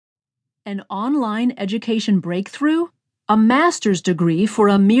An online education breakthrough? A master's degree for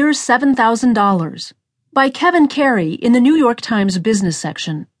a mere $7,000. By Kevin Carey in the New York Times business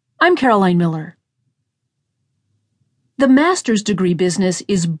section. I'm Caroline Miller. The master's degree business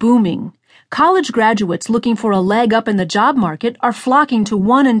is booming. College graduates looking for a leg up in the job market are flocking to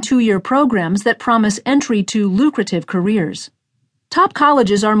 1- and 2-year programs that promise entry to lucrative careers. Top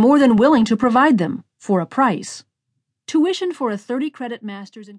colleges are more than willing to provide them, for a price. Tuition for a 30-credit master's in